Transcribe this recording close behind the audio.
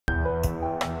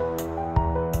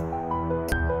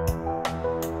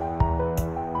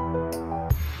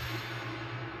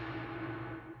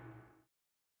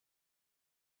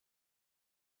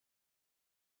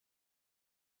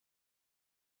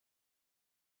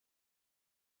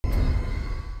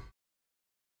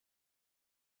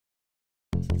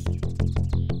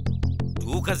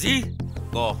তোক আজি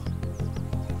ক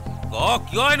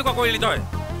কিয় এনেকুৱা কৰিলি তই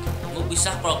মোক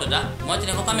বিশ্বাস কৰক দাদা মই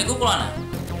তেনেকুৱা কাম একো কৰা নাই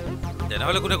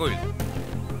তেনেহ'লে কোনে কৰিলি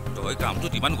তই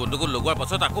কামটোত ইমান গণ্ডগোল লগোৱাৰ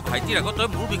পাছত আকৌ ভাইটিৰ আগত তই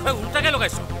মোৰ বিষয়ে উল্টাকে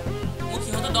লগাইছ মোক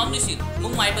সিহঁতে দম দিছিল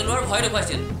মোক মাৰি পেলোৱাৰ ভয়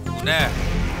দেখুৱাইছিল কোনে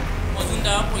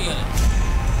মজুমদাৰৰ পৰিয়ালে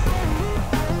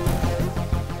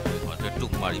সিহঁতে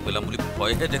তোক মাৰি পেলাম বুলি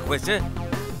ভয়হে দেখুৱাইছে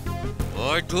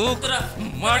ঐ তোক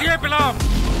মাৰিয়ে পেলাম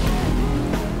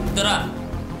দাদা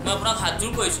মই আপোনাক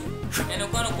হাতযোৰ কৰিছোঁ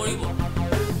এনেকুৱা নকৰিব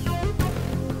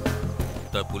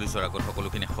তই পুলিচৰ আগত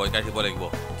সকলোখিনি সহায় দিব লাগিব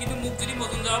কিন্তু মোক যদি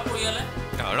মজুমদাৰৰ পৰিয়ালে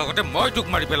তাৰ লগতে মই তোক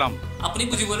মাৰি পেলাম আপুনি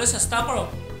বুজিবলৈ চেষ্টা কৰক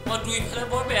মই দুইফালে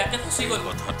বৰ বেয়াকৈ ফচি গ'ল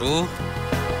কথাটো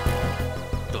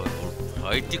তই মোৰ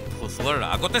ভাইটিক ফচোৱাৰ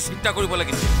আগতে চিন্তা কৰিব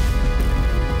লাগিছিল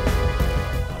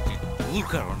তোৰ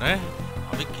কাৰণে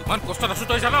আমি কিমান কষ্টত আছো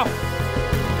তই জান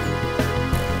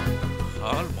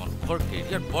ভাল মনকৰ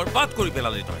কেৰিয়াৰ বৰবাদ কৰি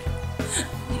পেলালি তই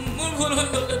মোৰ ভুল হৈ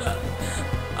গ'ল দাদা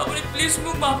আপুনি প্লিজ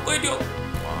মোক মাফ কৰি দিয়ক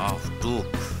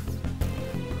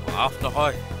মাফ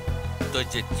নহয় তই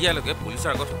যেতিয়ালৈকে পুলিচৰ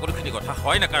আগত সকলোখিনি কথা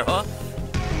হয় নাকাৰ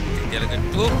তেতিয়ালৈকে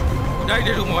তোক উদাই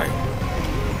দিলোঁ মই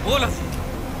বল আজি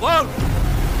বল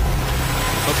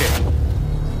অ'কে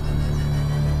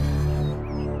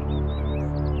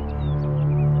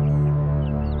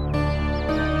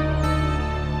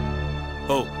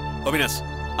অবিনাশ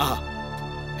আহা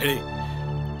হেৰি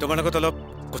তোমাৰ লগত অলপ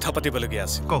কথা পাতিবলগীয়া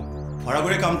আছে কওঁ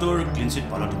ফৰাগুৰি কামটোৰ ক্লিন চিট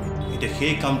পালা তুমি এতিয়া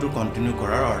সেই কামটো কণ্টিনিউ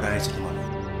কৰাৰ অৰ্ডাৰ আহিছে তোমালৈ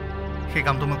সেই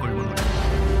কামটো মই কৰিব নোৱাৰিম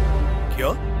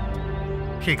কিয়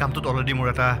সেই কামটোত অলৰেডি মোৰ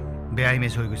এটা বেয়া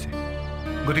ইমেজ হৈ গৈছে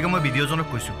গতিকে মই বিডিঅ'জনক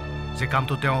কৈছোঁ যে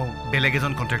কামটো তেওঁ বেলেগ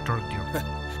এজন কণ্ট্ৰেক্টৰক দিয়ক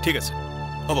ঠিক আছে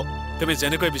হ'ব তুমি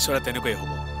যেনেকৈ বিচৰা তেনেকৈয়ে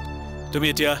হ'ব তুমি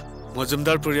এতিয়া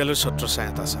মজুমদাৰ পৰিয়ালৰ ছত্ৰছায়া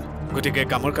এটা আছা গতিকে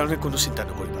কামৰ কাৰণে কোনো চিন্তা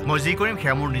নকৰিবা মই যি কৰিম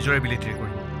সেয়া মোৰ নিজৰ এবিলিটিৰে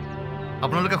কৰিম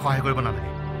আপোনালোকে সহায় কৰিব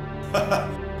নালাগে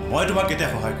মই তোমাক কেতিয়া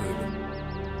সহায় কৰিম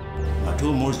মাথো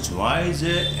মোৰ জোঁৱাই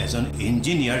যে এজন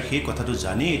ইঞ্জিনিয়াৰ সেই কথাটো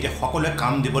জানি এতিয়া সকলোৱে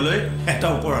কাম দিবলৈ এটা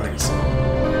ওপৰা লাগিছে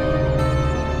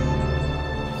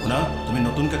শুনা তুমি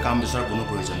নতুনকৈ কাম বিচৰাৰ কোনো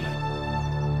প্ৰয়োজন নাই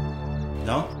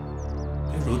যাওঁ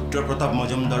ৰুদ্ৰ প্ৰতাপ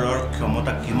মজুমদাৰৰ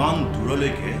ক্ষমতা কিমান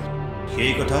দূৰলৈকে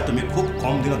সেই কথা তুমি খুব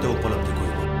কম দিনতে উপলব্ধি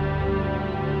কৰিব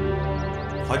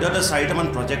সদ্যহতে 4টামান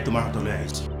প্ৰজেক্ট তোমাৰ হাতলৈ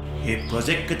আহিছে সেই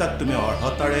প্ৰজেক্টকেইটাত তুমি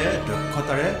অৰ্হতাৰে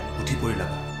দক্ষতাৰে উঠি পৰি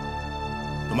লাগা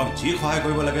তোমাক যি সহায়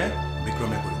কৰিব লাগে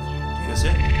বিক্ৰমে কৰিব ঠিক আছে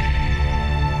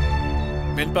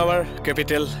মেন পাৱাৰ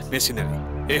কেপিটেল মেচিনাৰী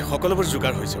এই সকলোবোৰ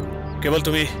যোগাৰ হৈ যাব কেৱল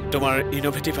তুমি তোমাৰ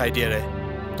ইনোভেটিভ আইডিয়াৰে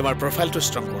তোমাৰ প্ৰফাইলটো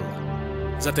ষ্ট্ৰং কৰোৱা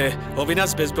যাতে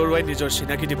অবিনাশ বেজবৰুৱাই নিজৰ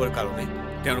চিনাকি দিবৰ কাৰণে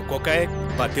তেওঁৰ ককায়েক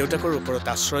বা দেউতাকৰ ওপৰত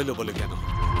আশ্ৰয় ল'বলগীয়া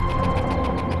নহয়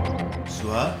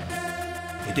চোৱা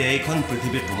এতিয়া এইখন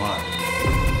পৃথিৱী তোমাৰ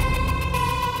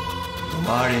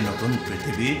এই নতুন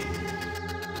পৃথিৱীত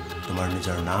তোমাৰ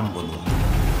নিজৰ নাম বনোৱা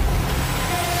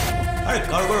আৰে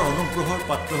কাৰোবাৰ অনুগ্ৰহৰ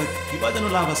পাত্ৰ হৈ কিবা জানো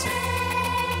লাভ আছে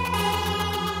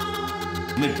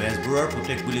তুমি বেজবৰুৱাৰ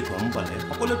পুতেক বুলি গম পালে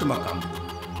সকলোৱে তোমাৰ কাম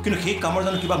কিন্তু সেই কামৰ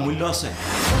জানো কিবা মূল্য আছে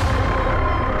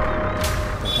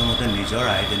প্ৰথমতে নিজৰ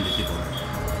আইডেণ্টিটি বনোৱা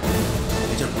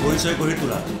নিজৰ পৰিচয় গঢ়ি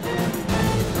তোলা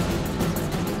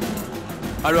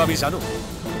আৰু আমি জানো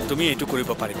তুমি এইটো কৰিব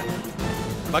পাৰিবা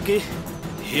বাকী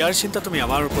হিয়াৰ চিন্তা তুমি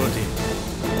আমাৰ ওপৰতে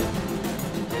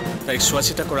তাইক চোৱা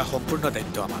চিতা কৰা সম্পূৰ্ণ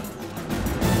দায়িত্ব আমাৰ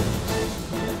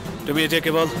তুমি এতিয়া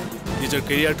কেৱল নিজৰ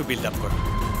কেৰিয়াৰটো বিল্ড আপ কৰা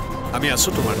আমি আছো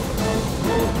তোমাৰ লগত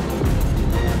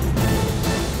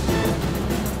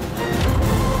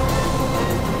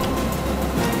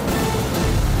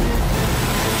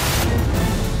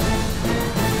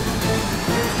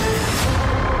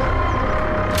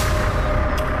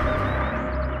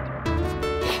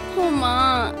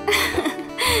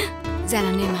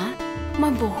জানানে মা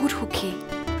মই বহুত সুখী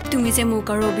তুমি যে মোক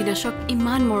আৰু অবিনাশক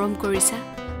ইমান মৰম কৰিছা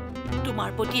তোমাৰ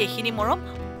প্ৰতি এইখিনি মৰম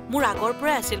মোৰ আগৰ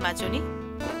পৰাই আছিল মাজনী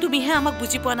তুমিহে আমাক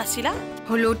বুজি পোৱা নাছিলা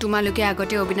হলেও তোমালোকে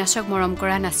আগতে অবিনাশক মৰম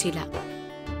কৰা নাছিলা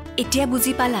এতিয়া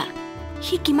বুজি পালা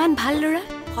সি কিমান ভাল ল'ৰা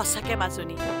সঁচাকে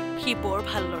মাজনী সি বৰ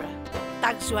ভাল ল'ৰা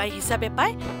তাক জোৱাই হিচাপে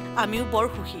পাই আমিও বৰ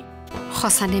সুখী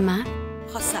সঁচানে মা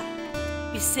সঁচা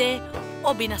পিছে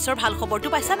অবিনাশৰ ভাল খবৰটো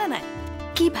পাইছানে নাই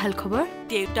কি ভাল খবৰ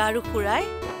দেউতা আৰু খুৰাই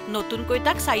নতুনকৈ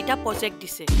তাক 4টা প্ৰজেক্ট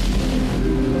দিছে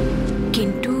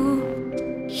কিন্তু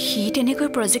সি তেনেকৈ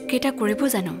প্ৰজেক্ট কেইটা কৰিব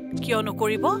জানো কিয়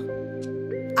নকৰিব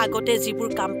আগতে যিবোৰ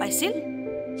কাম পাইছিল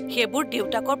সেইবোৰ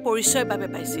দেউতাকৰ পৰিচয়ৰ বাবে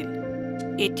পাইছিল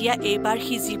এতিয়া এইবাৰ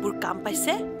সি যিবোৰ কাম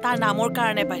পাইছে তাৰ নামৰ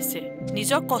কাৰণে পাইছে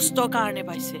নিজৰ কষ্টৰ কাৰণে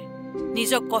পাইছে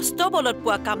নিজৰ কষ্ট বলত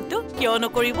পোৱা কামটো কিয়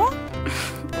নকৰিব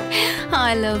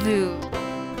আই লাভ ইউ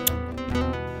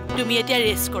তুমি এতিয়া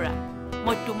ৰেষ্ট কৰা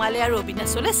মই তোমালে আৰু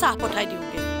অবিনাশলে চাহ পঠাই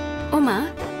দিওঁগে ও মা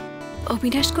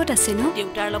অবিনাশ ক'ত আছে নো?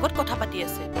 দেউতাৰ লগত কথা পাতি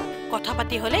আছে। কথা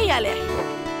পাতি হ'লে ইয়ালৈ আহিব।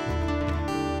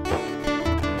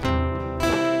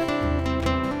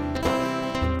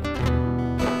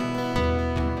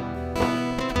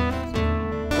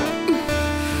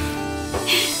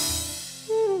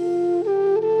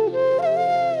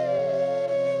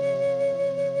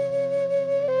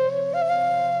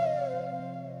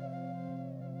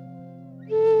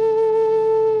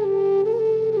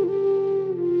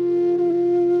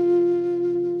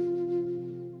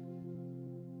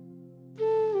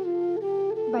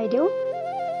 বাইদেউ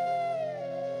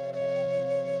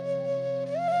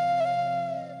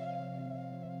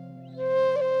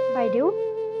বাইদেউ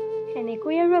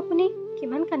এনেকৈ আৰু আপুনি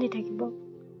কিমান কান্দি থাকিব?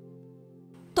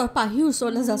 তই পাহিৰ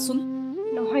ওচৰলৈ যাচোন।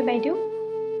 নহয় বাইদেউ,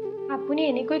 আপুনি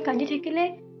এনেকৈ কান্দি থাকিলে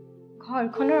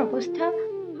ঘৰখনৰ অৱস্থা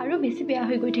আৰু বেছি বেয়া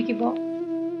হৈ গৈ থাকিব।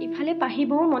 ইফালে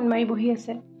পাহিবও মন মাৰি বহি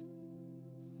আছে।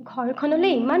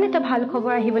 ঘৰখনলৈ ইমান এটা ভাল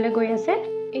খবৰ আহিবলৈ গৈ আছে,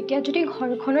 এতিয়া যদি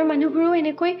ঘৰখনৰ মানুহবোৰো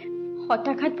এনেকৈ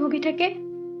হতাশাত ভুগি থাকে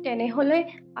তেনেহ'লে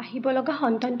আহিব লগা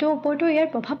সন্তানটোৰ ওপৰতো ইয়াৰ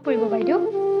প্ৰভাৱ পৰিব বাইদেউ।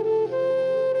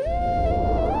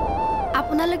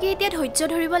 আপোনালোকে এতিয়া ধৈৰ্য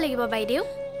ধৰিব লাগিব বাইদেউ।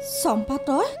 চম্পা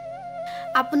তই?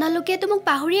 আপোনালোকেতো মোক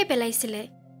পাহৰিয়ে পেলাইছিলে।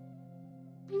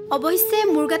 অৱশ্যে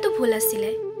মোৰ গাতো ভুল আছিলে।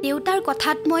 দেউতাৰ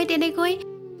কথাত মই তেনেকৈ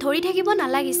ধৰি থাকিব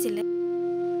নালাগিছিলে,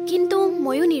 কিন্তু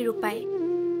ময়ো নিৰুপায়।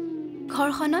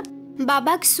 ঘৰখনত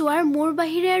বাবাক চোৱাৰ মোৰ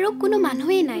বাহিৰে আৰু কোনো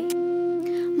মানুহেই নাই।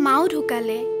 মাও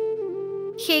ঢুকালে,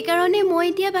 সেইকাৰণে মই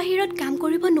এতিয়া বাহিৰত কাম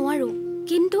কৰিব নোৱাৰোঁ।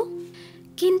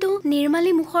 কিন্তু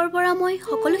নিৰ্মালী মুখৰ পৰা মই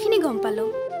সকলোখিনি গম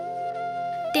পালোঁ।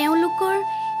 তেওঁলোকৰ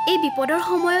এই বিপদৰ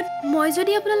সময়ত মই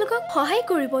যদি আপোনালোকক সহায়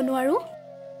কৰিব নোৱাৰোঁ,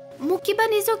 মোক কিবা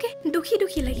নিজকে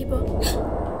দুখী লাগিব।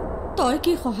 তই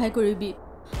কি সহায় কৰিবি?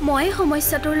 মই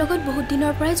সমস্যাটোৰ লগত বহুত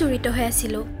দিনৰ পৰাই জড়িত হৈ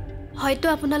আছিলোঁ। হয়তো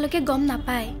আপোনালোকে গম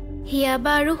নাপায়,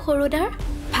 হিয়াবা আৰু সৰুদাৰ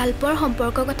ভালপোৱাৰ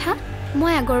সম্পৰ্কৰ কথা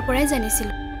মই আগৰ পৰাই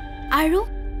জানিছিলোঁ। আৰু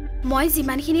মই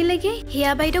যিমানখিনিলৈকে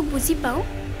হিয়া বাইদেউক বুজি পাওঁ,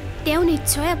 তেওঁ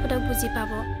নিশ্চয় আপোনাক বুজি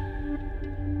পাব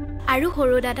আৰু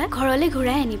সৰু দাদাক ঘৰলৈ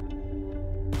ঘূৰাই আনিব।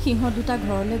 সিহঁত দুটা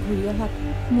ঘৰলৈ ঘূৰি অহাত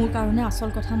মোৰ কাৰণে আচল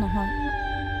কথা নহয়।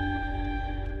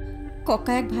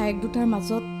 ককায়েক ভায়েক দুটাৰ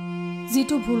মাজত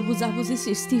যিটো ভুল বুজাবুজি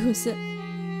সৃষ্টি হৈছে,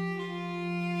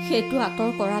 সেইটো আঁতৰ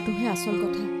কৰাটোহে আচল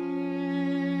কথা।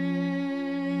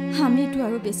 আমিতো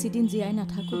আৰু বেছি দিন জীয়াই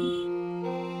নাথাকোঁ,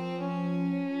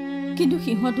 কিন্তু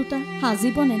সিহঁত দুটা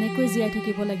আজীৱন এনেকৈ জীয়াই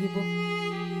থাকিব লাগিব।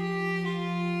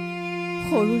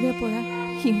 সৰুৰে পৰা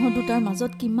সিহঁত দুটাৰ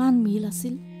মাজত কিমান মিল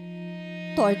আছিল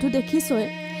তইতো দেখিছই।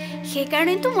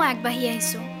 সেইকাৰণেতো মই আগবাঢ়ি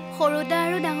আহিছোঁ। সৰুদা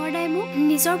আৰু ডাঙৰ দাই মোক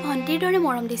নিজৰ ভণ্টিৰ দৰে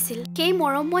মৰম দিছিল। সেই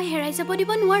মৰম মই হেৰাই যাব দিব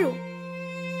নোৱাৰোঁ।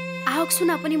 আহকচোন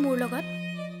আপুনি মোৰ লগত।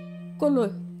 ক'লৈ?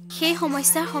 সেই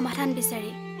সমস্যাৰ সমাধান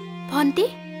বিচাৰি। ভণ্টি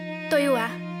তয়ো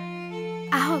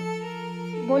আহক।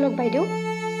 ব'লক বাইদেউ।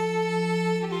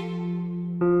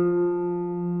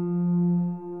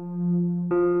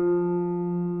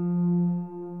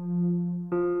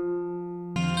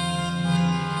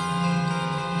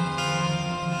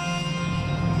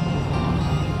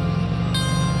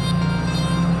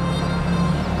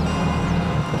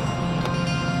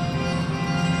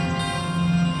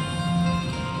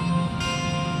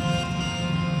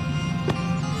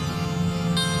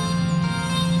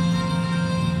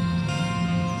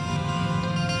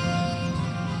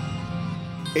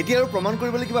 এতিয়া আৰু প্ৰমাণ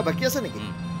কৰিবলৈ কিবা বাকী আছে নেকি?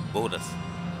 বহুত আছে,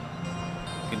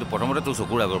 কিন্তু প্ৰথমতে তোৰ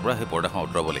চকুৰ আগৰ পৰা সেই পৰ্দাখন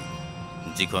আঁতৰাব লাগিব,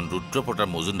 যিখন ৰুদ্ৰপ্ৰতাপ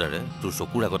মজুমদাৰে তোৰ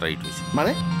চকুৰ আগত আঁৰি থৈছে।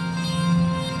 মানে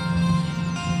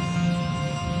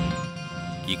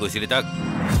কি কৈছিলি তাক?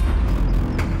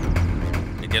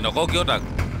 এতিয়া নকওঁ কিয় তাক?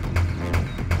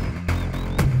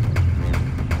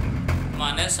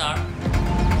 মানে ছাৰ,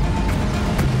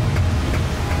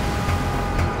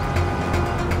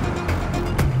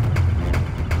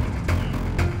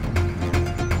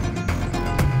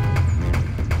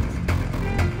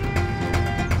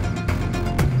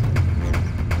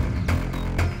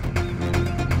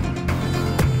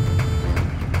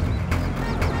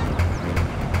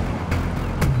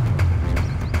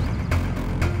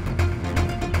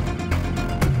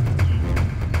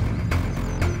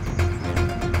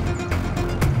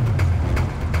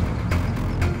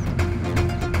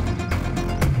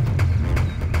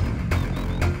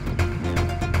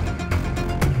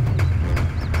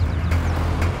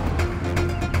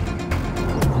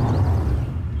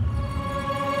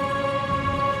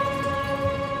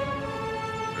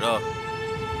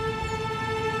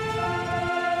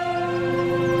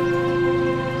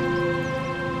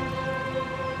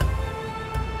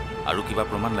 আৰু কিবা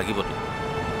প্ৰমাণ লাগিবতো?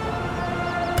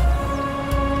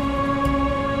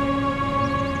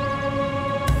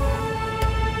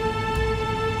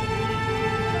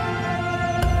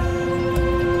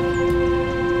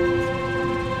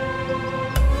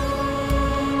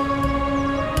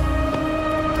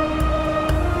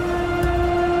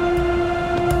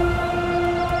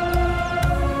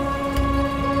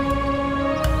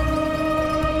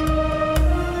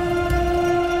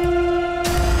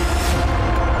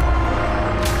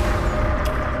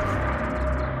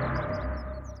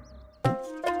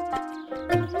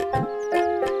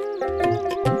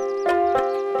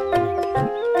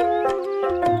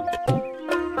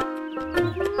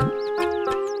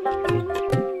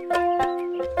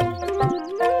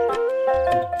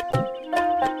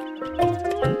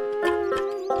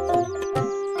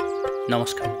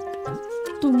 নমস্কাৰ।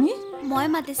 তুমি? মই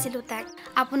মাতিছিলোঁ তাক।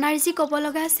 আপোনাৰ যি ক'ব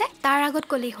লগা আছে তাৰ আগত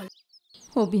ক'লেই হ'ল।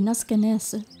 অবিনাশ কেনে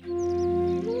আছে?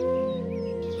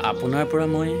 আপোনাৰ পৰা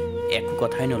মই একো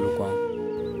কথাই নলুকুৱাওঁ।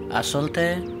 আচলতে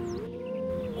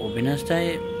অবিনাশ দাই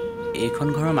এইখন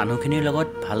ঘৰৰ মানুহখিনিৰ লগত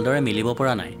ভালদৰে মিলিব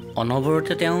পৰা নাই।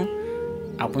 অনবৰতে তেওঁ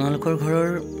আপোনালোকৰ ঘৰৰ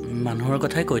মানুহৰ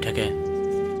কথাই কৈ থাকে।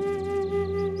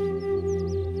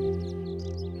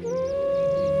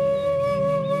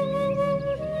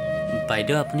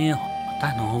 বাইদেউ আপুনি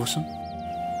হতাশ নহ'বচোন,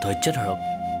 ধৈৰ্য ধৰক,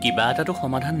 কিবা এটাতো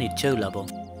সমাধান নিশ্চয় ওলাব।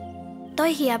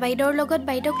 তই হিয়া বাইদেউৰ লগত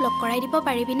বাইদেউক লগ কৰাই দিব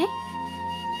পাৰিবিনে?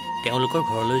 তেওঁলোকৰ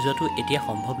ঘৰলৈ যোৱাটো এতিয়া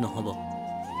সম্ভৱ নহ'ব,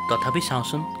 তথাপি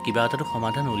চাওঁচোন, কিবা এটাতো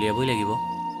সমাধান উলিয়াবই লাগিব।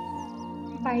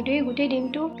 বাইদেৱে গোটেই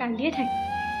দিনটো কান্দিয়ে থাকে।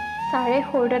 ছাৰে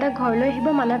সৰু দাদাক ঘৰলৈ আহিব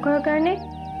মানা কৰাৰ কাৰণে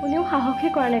কোনেও সাহসে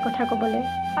কৰা নাই কথা ক'বলৈ,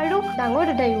 আৰু ডাঙৰ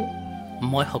দাদায়ো।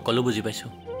 মই সকলো বুজি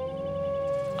পাইছোঁ।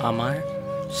 আমাৰ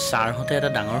ছাৰহঁতে এটা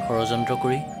ডাঙৰ ষড়যন্ত্ৰ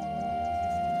কৰি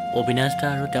অবিনাশ দা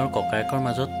আৰু তেওঁৰ ককায়েকৰ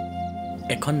মাজত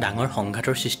এখন ডাঙৰ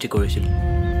সংঘাতৰ সৃষ্টি কৰিছিল।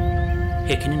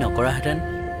 সেইখিনি নকৰাহেঁতেন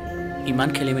ইমান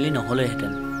খেলি মেলি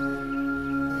নহ'লেহেঁতেন,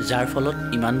 যাৰ ফলত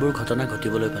ইমানবোৰ ঘটনা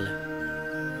ঘটিবলৈ পালে।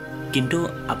 কিন্তু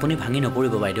আপুনি ভাঙি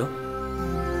নপৰিব বাইদেউ।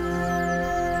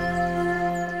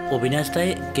 অবিনাশ দাই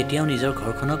কেতিয়াও নিজৰ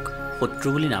ঘৰখনক শত্ৰু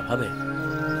বুলি নাভাবে।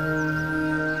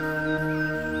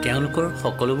 তেওঁলোকৰ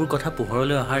সকলোবোৰ কথা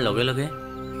পোহৰলৈ অহাৰ লগে লগে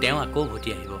তেওঁ আকৌ উভতি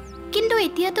আহিব। কিন্তু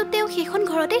এতিয়াতো তেওঁ সেইখন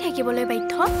ঘৰতে থাকিবলৈ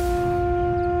বাধ্য।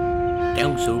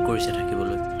 তেওঁক জোৰ কৰিছে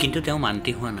থাকিবলৈ, কিন্তু তেওঁ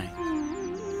মান্তি হোৱা নাই।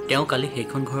 তেওঁ কালি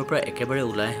সেইখন ঘৰৰ পৰা একেবাৰে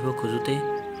ওলাই আহিব খোজোতেই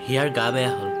হিয়াৰ গা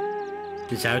বেয়া হ'ল,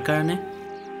 যাৰ কাৰণে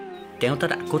তেওঁ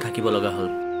তাত আকৌ থাকিব লগা হ'ল।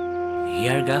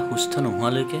 হিয়াৰ গা সুস্থ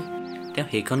নোহোৱালৈকে তেওঁ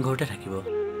সেইখন ঘৰতে থাকিব।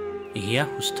 হিয়া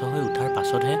সুস্থ হৈ উঠাৰ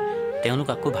পাছতহে তেওঁলোক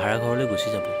আকৌ ভাড়া ঘৰলৈ গুচি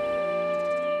যাব।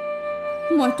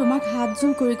 মই তোমাক হাত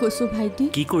জোৰ কৰি কৈছোঁ ভাইটি।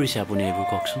 কি কৰিছে আপুনি এইবোৰ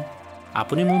কওকচোন?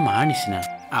 আপুনি মোৰ মাৰ নিচিনা।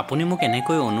 আপুনি মোক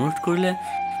এনেকৈ অনুৰোধ কৰিলে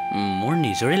মোৰ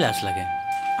নিজৰে লাজ লাগে।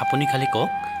 আপুনি খালি কওক,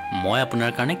 মই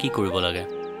আপোনাৰ কাৰণে কি কৰিব লাগে।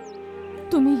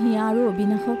 তুমি হিয়া আৰু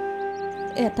অবিনাশক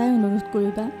এটাই অনুৰোধ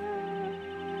কৰিবা,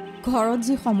 ঘৰত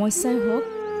যি সমস্যাই হওক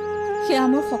সেয়া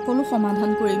মই সকলো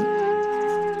সমাধান কৰিম।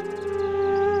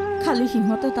 খালি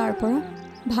সিহঁতে তাৰ পৰা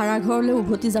ভাড়া ঘৰলৈ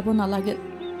উভতি যাব নালাগে।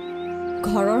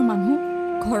 ঘৰৰ মানুহ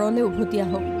ঘৰলৈ উভতি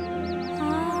আহক।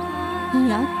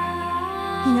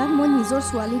 হিয়াক মই নিজৰ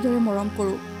ছোৱালীৰ দৰে মৰম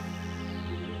কৰোঁ।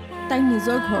 তাইক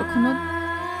নিজৰ ঘৰখনত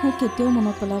মই কেতিয়াও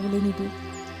মনত পেলাবলৈ নিদিওঁ।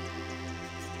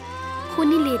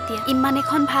 শুনিলি এতিয়া, ইমান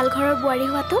এখন ভাল ঘৰৰ বোৱাৰী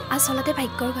হোৱাটো আচলতে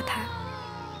ভাগ্যৰ কথা।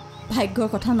 ভাগ্যৰ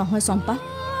কথা নহয় চম্পা,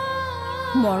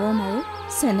 মৰম আৰু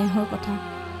চেনেহৰ কথা।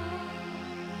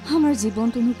 আমাৰ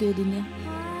জীৱনটোনো কেইদিনীয়া,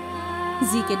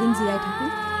 যিকেইদিন জীয়াই থাকোঁ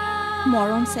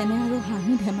মৰম চেনেহ আৰু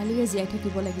হাঁহি ধেমালিৰে জীয়াই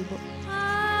থাকিব লাগিব।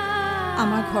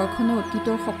 আমাৰ ঘৰখনে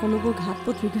অতীতৰ সকলোবোৰ ঘাট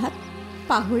প্ৰতিঘাত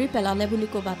পাহৰি পেলালে বুলি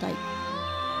ক'বা তাইক।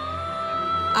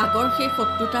 আগৰ সেই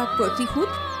শত্ৰুতাৰ প্ৰতিশোধ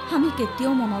আমি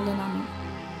কেতিয়াও মনলৈ নানো।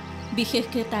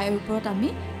 বিশেষকৈ তাইৰ ওপৰত আমি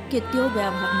কেতিয়াও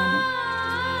বেয়া ভাৱ নানো।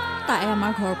 তাই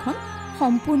আমাৰ ঘৰখন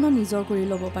সম্পূৰ্ণ নিজৰ কৰি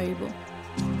ল'ব পাৰিব।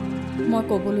 মই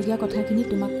ক'বলগীয়া কথাখিনি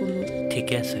তোমাক ক'লোঁ।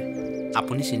 ঠিকে আছে,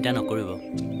 আপুনি চিন্তা নকৰিব,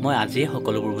 মই আজিয়ে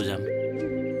সকলোবোৰ বুজাম।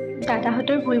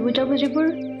 দাদাহঁতৰ ভুল বুজাবুজিবোৰ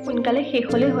সোনকালে শেষ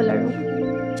হ'লেই হ'ল। আৰু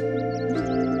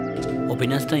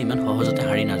অবিনাশ দা ইমান সহজতে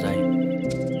হাৰি নাযায়।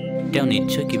 তেওঁ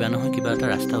নিশ্চয় কিবা নহয় কিবা এটা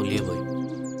ৰাস্তা উলিয়াবই।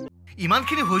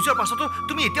 ইমানখিনি হৈ যোৱাৰ পাছতো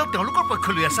তুমি এতিয়াও তেওঁলোকৰ পক্ষ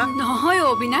লৈ আছা? নহয়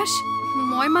অবিনাশ,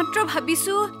 মই মাত্ৰ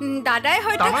ভাবিছো দাদাই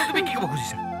হয়তো। তাৰমানে তুমি কি ক'ব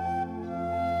খুজিছা?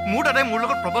 মোৰ দাদাই মোৰ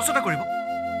লগত প্ৰবঞ্চনা কৰিব?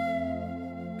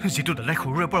 যিটো দাদাই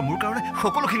সৰুৰে পৰা মোৰ কাৰণে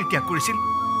সকলোখিনি ত্যাগ কৰিছিল,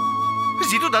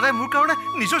 যিটো দাদাই মোৰ কাৰণে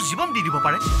নিজৰ জীৱন দি দিব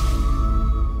পাৰে,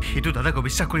 সেইটো দাদাক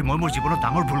অবিশ্বাস কৰি মই মোৰ জীৱনত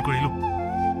ডাঙৰ ভুল কৰিলোঁ।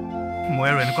 মই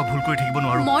আৰু এনেকুৱা ভুল কৰি থাকিব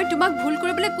নোৱাৰো। মই তোমাক ভুল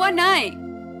কৰিবলৈ কোৱা নাই,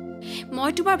 মই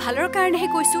তোমাৰ ভালৰ কাৰণেহে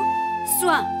কৈছো।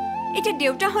 চোৱা, এতিয়া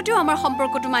দেউতাহঁতেও আমাৰ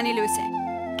সম্পৰ্কটো মানি লৈছে।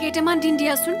 কেইটামান দিন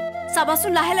দিয়াচোন,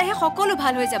 চাবাচোন লাহে লাহে সকলো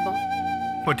ভাল হৈ যাব।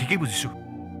 মই ঠিকেই বুজিছো,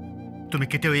 তুমি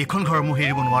কেতিয়াও এইখন ঘৰৰ মোক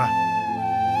এৰিব নোৱাৰা।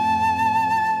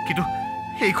 কিন্তু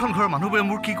এইখন ঘৰৰ মানুহবোৰে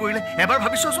মোৰ কি কৰিলে এবাৰ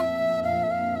ভাবিছোৱাচোন।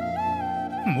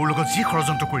 মোৰ লগত যি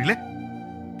ষড়যন্ত্ৰ কৰিলে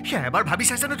সেয়া এবাৰ ভাবি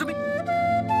চাইছানে তুমি?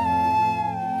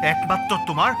 একমাত্ৰ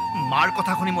তোমাৰ মাৰ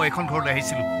কথা শুনি মই এইখন ঘৰলৈ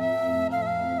আহিছিলো,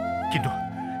 কিন্তু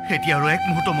এতিয়া আৰু এক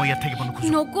মুহূৰ্ত মই ইয়াত থাকিব নোখোজো।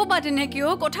 নকবা তেনে কিয়,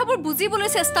 কথাবোৰ বুজিবলৈ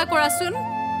চেষ্টা কৰাচোন।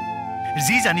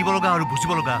 যি জানিব লগা আৰু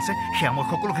বুজিব লগা আছে সেয়া মই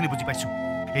সকলোখিনি বুজি পাইছো।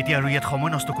 এতিয়া আৰু ইয়াত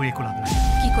সময় নষ্ট কৰি একো লাভ নাই।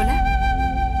 কি ক'লা?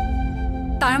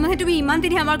 তাৰমানে তুমি ইমান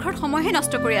দিনে আমাৰ ঘৰত সময়হে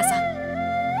নষ্ট কৰি আছা।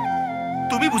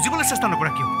 তুমি বুজিবলৈ চেষ্টা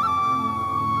নকৰা কিয়?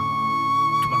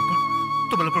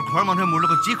 তোমালোকৰ ঘৰৰ মানুহে মোৰ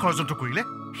লগত যি ষড়যন্ত্ৰ কৰিলে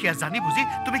সেয়া জানি বুজি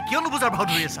তুমি কিয় নুবুজাৰ ভাও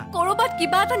ধৰি আছা? ক'ৰবাত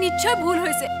কিবা এটা নিশ্চয় ভুল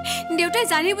হৈছে। দেউতাই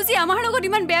জানি বুজি আমাৰ লগত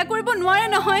ইমান বেয়া কৰিব নোৱাৰে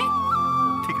নহয়।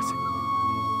 ঠিক আছে,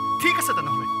 ঠিক আছে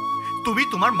তেনেহ'লে তুমি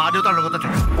তোমাৰ মা দেউতাৰ লগতে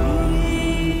থাকা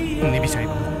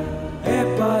নিবিচাৰিবা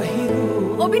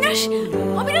অবিনাশ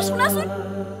অবিনাশ শুনাচোন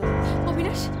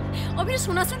অবিনাশ অবিনাশ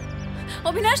শুনাচোন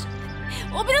অবিনাশ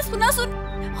অবিনাশ শুনাচোন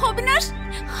অবিনাশ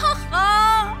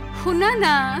শুনা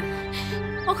না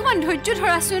অকণমান ধৈৰ্য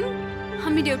ধৰাচোন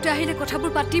আমি দেউতা আহিলে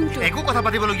কথাবোৰ পাতিম একো কথা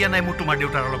পাতিবলগীয়া নাই মোৰ তোমাৰ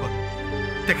দেউতাৰ লগত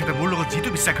তেখেতে মোৰ লগত যিটো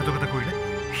বিশ্বাসঘাতকতা কৰিলে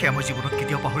সেয়া মই জীৱনত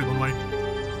কেতিয়াও পাহৰিব নোৱাৰিম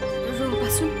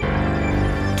ৰ'বাচোন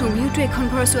তুমিওতো এখন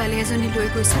ঘৰৰ ছোৱালী এজনী লৈ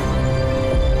গৈছা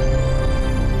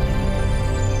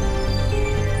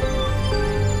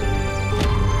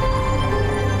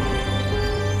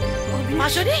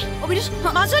মাজনী অবিনাশ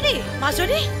মাজনী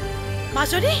মাজনী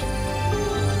মাজনী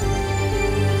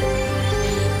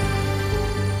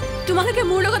তোমালোকে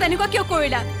মোৰ লগত এনেকুৱা কিয়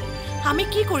কৰিলা আমি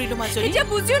কি কৰিলো মাজনী এতিয়া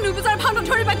বুজিও নুবুজাৰ ভাও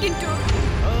নধৰিবা কিন্তু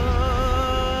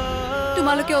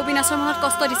তোমালোকে অবিনাশৰ মনত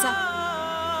কষ্ট দিছা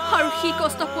আৰু সি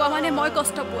কষ্ট পোৱা মানে মই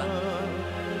কষ্ট পোৱা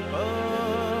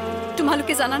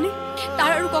তোমালোকে জানানে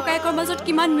তাৰ আৰু ককায়েকৰ মাজত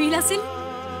কিমান মিল আছিল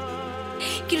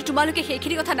কিন্তু তোমালোকে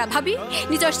সেইখিনি কথা নাভাবি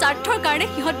নিজৰ স্বাৰ্থৰ কাৰণে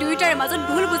সিহঁত দুয়োটাৰে মাজত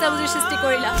ভুল বুজাবুজিৰ সৃষ্টি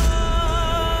কৰিলা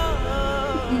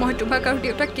মই তোমাক আৰু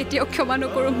দেউতাক কেতিয়াও ক্ষমা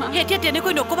নকৰোঁ মা এতিয়া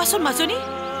তেনেকৈ নকবাচোন মাজনী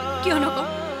কিয়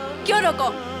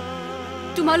নকওঁ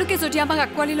তোমালোকে যদি আমাক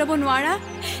আঁকোৱালি ল'ব নোৱাৰা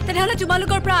তেনেহ'লে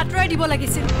তোমালোকৰ পৰা আঁতৰাই দিব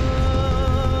লাগিছিল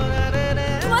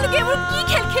তোমালোকে এইবোৰ কি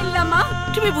খেল খেলিলা মা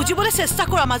তুমি বুজিবলৈ চেষ্টা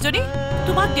কৰা মাজনী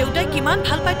তোমাক দেউতাই কিমান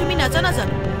ভাল পায় তুমি নাজানা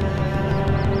জানো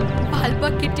ভাল পোৱা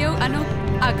কেতিয়াও আনক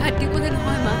আঘাত দিবলৈ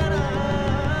নহয় মা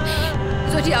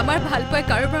যদি আমাৰ ভাল পোৱাই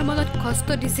কাৰোবাৰ মনত কষ্ট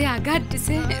দিছে আঘাত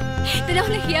দিছে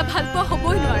তেনেহ'লে সেয়া ভাল পোৱা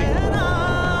হ'বই নোৱাৰে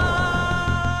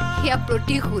সেয়া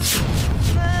প্ৰতিশোধ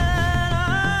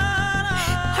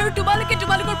আৰু তোমালোকে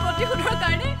তোমালোকৰ প্ৰতিশোধৰ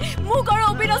কাৰণে মোক আৰু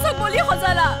অবিনাশক বলি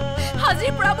সজালা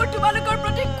আজিৰ পৰা মোৰ তোমালোকৰ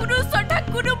প্ৰতি কোনো শ্ৰদ্ধা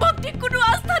কোনো ভক্তি কোনো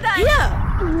আস্থা নাই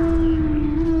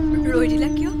ৰৈ দিলা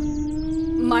কিয়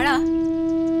মাৰা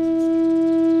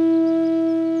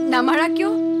নামাৰা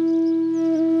কিয়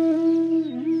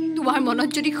তোমাৰ মনত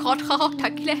যদি সৎ সাহস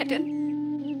থাকিলেহেঁতেন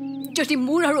যদি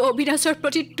মোৰ আৰু অবিনাশৰ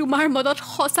প্ৰতি তোমাৰ মনত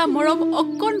সঁচা মৰম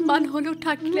অকণমান হ'লেও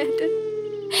থাকিলেহেঁতেন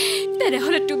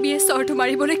তেনেহ'লে তুমি এই চৰটো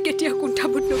মাৰিবলৈ কেতিয়াও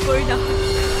কুণ্ঠাবোধ নকৰিলা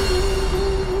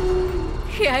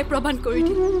সেয়াই প্ৰমাণ কৰি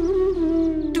দিম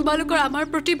তোমালোকৰ আমাৰ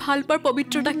প্ৰতি ভাল পোৱাৰ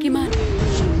পবিত্ৰতা কিমান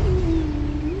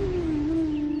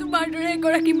তোমাৰ দৰে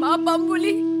এগৰাকী মা পাম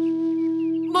বুলি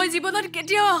মই জীৱনত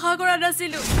কেতিয়াও আশা কৰা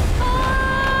নাছিলোঁ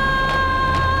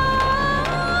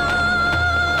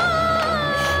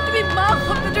তুমি মা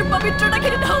শব্দটোৰ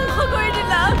পবিত্ৰতাখিনি ধ্বংস কৰি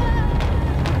দিলা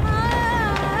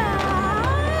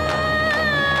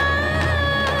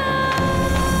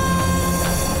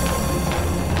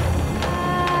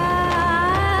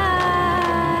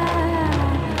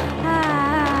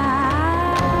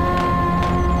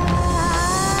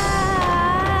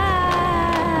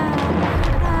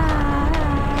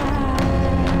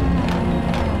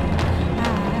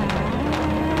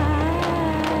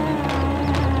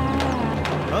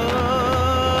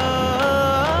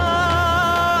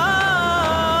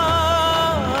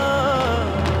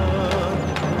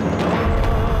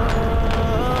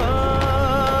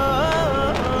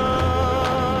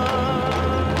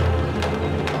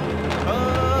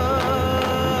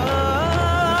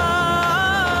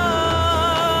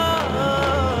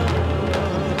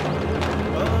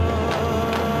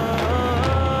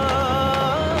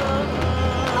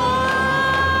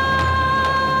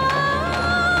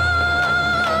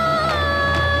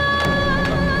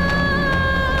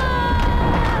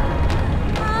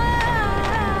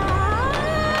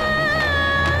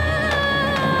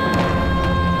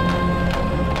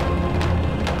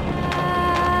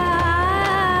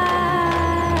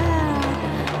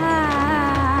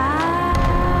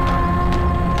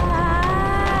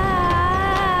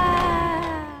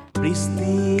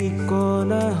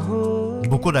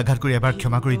বুকুত আঘাত কৰি এবাৰ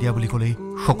ক্ষমা কৰি দিয়া বুলি ক'লেই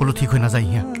সকলো ঠিক হৈ নাযায়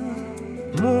হিয়া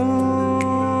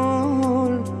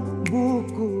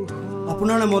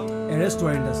আপোনাৰ নামত এৰেষ্ট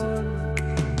ৱাৰেণ্ট আছে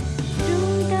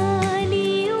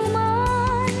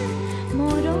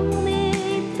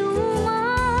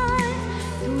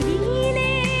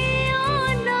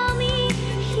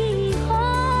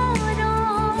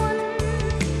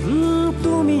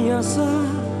তুমি আছা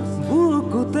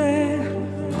বুকুতে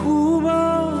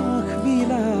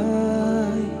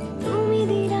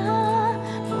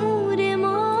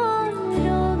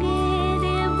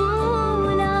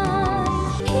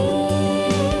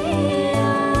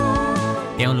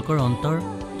তেওঁলোকৰ অন্তৰ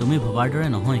তুমি ভবাৰ দৰে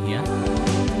নহয় হিয়া